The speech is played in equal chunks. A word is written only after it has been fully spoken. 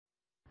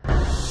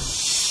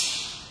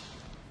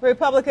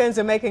Republicans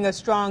are making a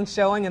strong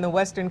showing in the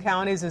western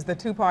counties as the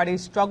two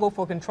parties struggle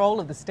for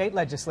control of the state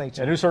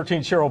legislature. And News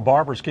 13's Cheryl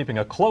Barber is keeping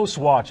a close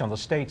watch on the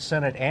state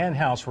Senate and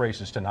House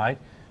races tonight.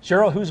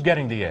 Cheryl, who's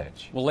getting the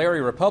edge? Well, Larry,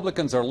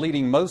 Republicans are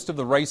leading most of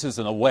the races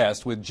in the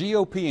West, with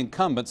GOP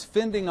incumbents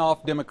fending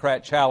off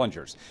Democrat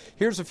challengers.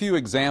 Here's a few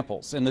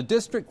examples. In the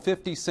District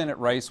 50 Senate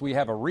race, we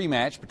have a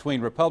rematch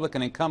between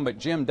Republican incumbent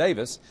Jim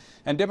Davis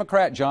and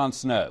Democrat John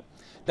Snow.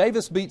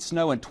 Davis beat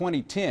Snow in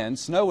 2010.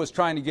 Snow is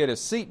trying to get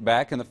his seat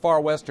back in the far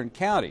western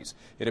counties.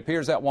 It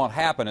appears that won't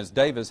happen as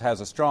Davis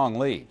has a strong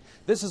lead.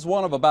 This is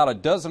one of about a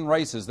dozen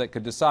races that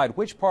could decide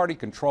which party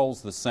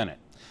controls the Senate.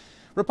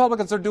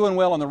 Republicans are doing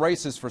well in the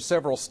races for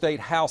several state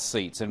House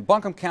seats. In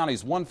Buncombe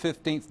County's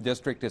 115th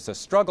district, it's a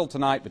struggle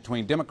tonight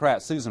between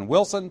Democrat Susan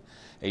Wilson,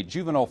 a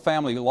juvenile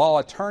family law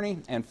attorney,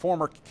 and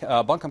former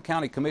Buncombe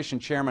County Commission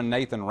Chairman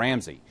Nathan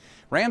Ramsey.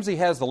 Ramsey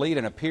has the lead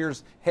and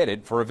appears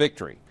headed for a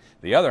victory.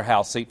 The other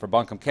House seat for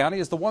Buncombe County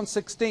is the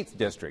 116th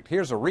district.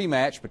 Here's a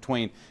rematch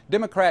between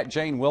Democrat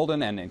Jane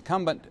Wilden and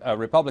incumbent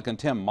Republican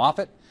Tim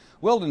Moffitt.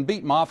 Wilden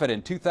beat Moffitt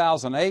in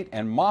 2008,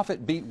 and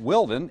Moffitt beat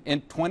Wilden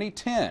in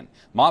 2010.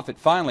 Moffitt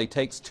finally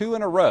takes two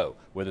in a row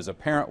with his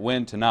apparent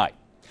win tonight.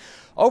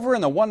 Over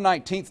in the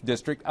 119th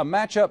district, a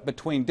matchup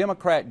between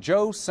Democrat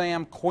Joe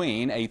Sam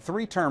Queen, a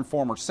three-term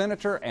former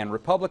senator, and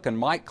Republican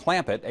Mike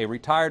Clampett, a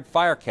retired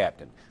fire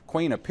captain.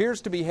 Queen appears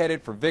to be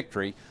headed for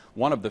victory,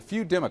 one of the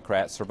few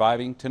Democrats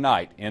surviving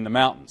tonight in the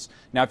mountains.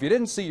 Now, if you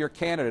didn't see your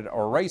candidate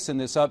or race in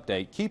this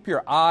update, keep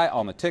your eye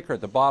on the ticker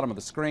at the bottom of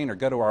the screen or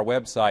go to our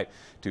website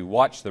to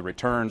watch the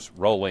returns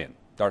roll in.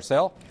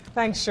 Darcel?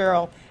 Thanks,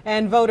 Cheryl.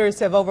 And voters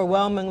have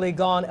overwhelmingly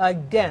gone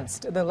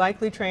against the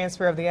likely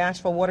transfer of the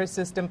Asheville water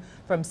system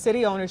from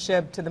city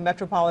ownership to the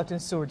Metropolitan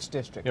Sewerage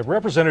District. Yeah,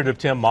 Representative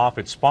Tim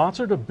Moffitt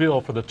sponsored a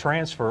bill for the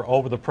transfer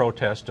over the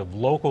protest of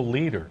local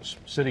leaders.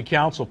 City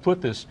Council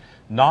put this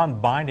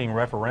non-binding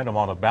referendum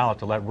on the ballot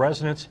to let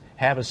residents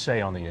have a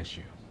say on the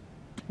issue.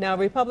 Now,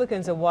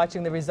 Republicans are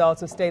watching the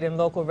results of state and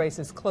local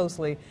races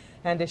closely.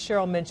 And as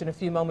Cheryl mentioned a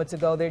few moments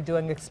ago, they're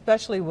doing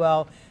especially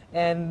well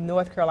in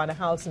North Carolina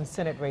House and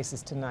Senate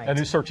races tonight. And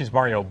News 13's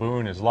Mario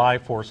Boone is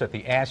live for us at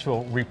the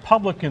Asheville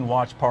Republican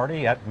Watch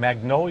Party at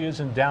Magnolia's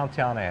in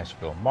downtown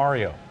Asheville.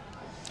 Mario.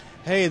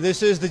 Hey,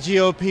 this is the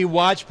GOP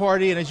Watch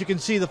Party, and as you can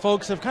see, the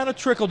folks have kind of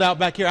trickled out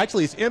back here.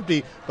 Actually, it's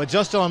empty, but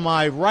just on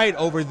my right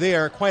over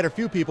there, quite a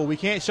few people. We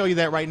can't show you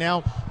that right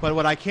now, but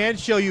what I can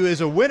show you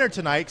is a winner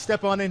tonight.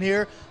 Step on in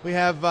here. We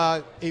have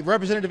a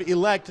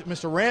representative-elect,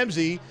 Mr.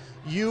 Ramsey.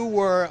 You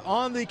were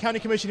on the county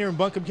commission here in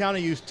Buncombe County.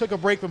 You took a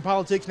break from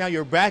politics. Now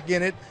you're back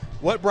in it.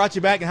 What brought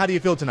you back, and how do you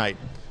feel tonight?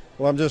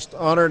 Well, I'm just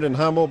honored and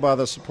humbled by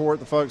the support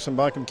the folks in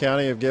Buncombe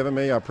County have given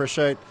me. I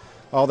appreciate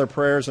all their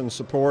prayers and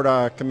support.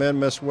 I commend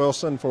Miss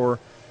Wilson for,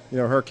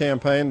 her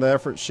campaign, the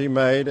efforts she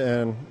made,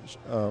 and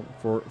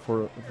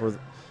for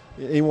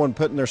anyone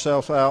putting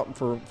themselves out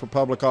for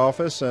public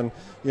office. And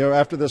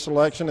after this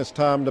election, it's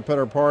time to put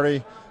our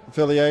party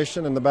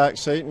affiliation in the back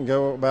seat and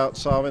go about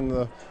solving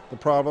the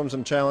problems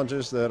and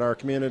challenges that our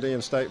community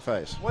and state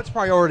face. What's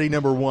priority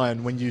number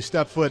one when you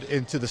step foot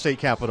into the state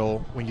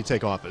capitol when you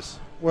take office?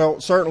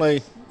 Well,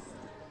 certainly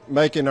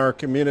making our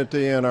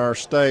community and our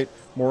state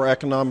more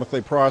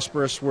economically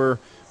prosperous. We're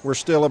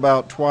still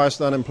about twice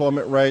the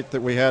unemployment rate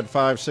that we had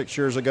 5-6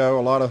 years ago.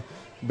 A lot of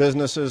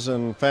businesses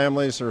and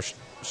families are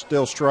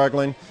still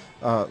struggling.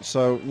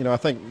 So I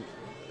think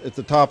at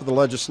the top of the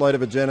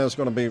legislative agenda is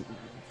going to be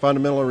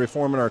fundamentally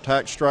reforming our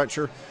tax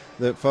structure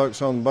that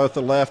folks on both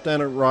the left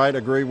and the right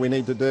agree we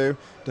need to do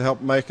to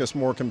help make us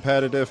more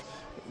competitive,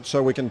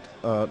 so we can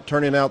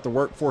turning out the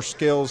workforce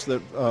skills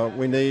that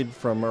we need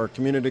from our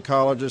community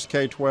colleges,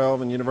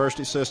 K-12 and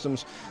university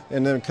systems,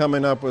 and then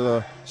coming up with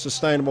a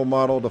sustainable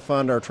model to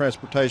fund our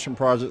transportation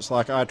projects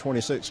like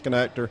I-26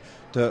 connector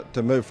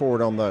to move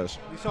forward on those.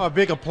 We saw a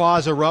big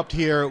applause erupt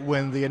here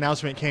when the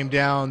announcement came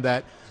down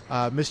that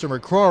Mr.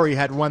 McCrory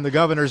had won the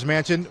governor's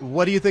mansion.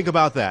 What do you think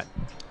about that?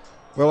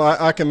 Well,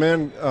 I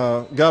commend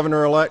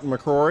Governor-elect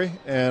McCrory,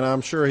 and I'm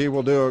sure he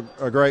will do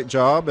a great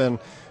job, and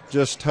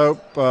just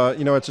hope,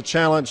 it's a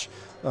challenge.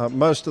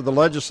 Most of the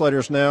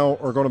legislators now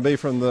are going to be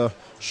from the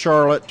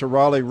Charlotte to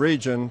Raleigh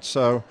region,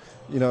 so,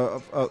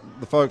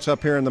 the folks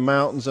up here in the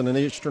mountains and in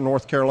eastern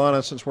North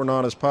Carolina, since we're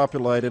not as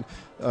populated,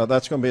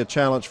 that's going to be a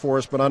challenge for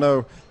us. But I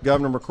know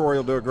Governor McCrory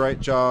will do a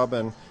great job,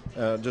 and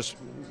just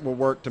will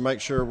work to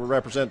make sure we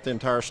represent the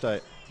entire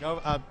state.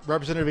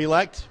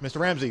 Representative-elect, Mr.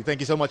 Ramsey,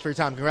 thank you so much for your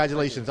time.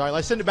 Congratulations. All right,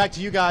 let's send it back to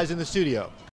you guys in the studio.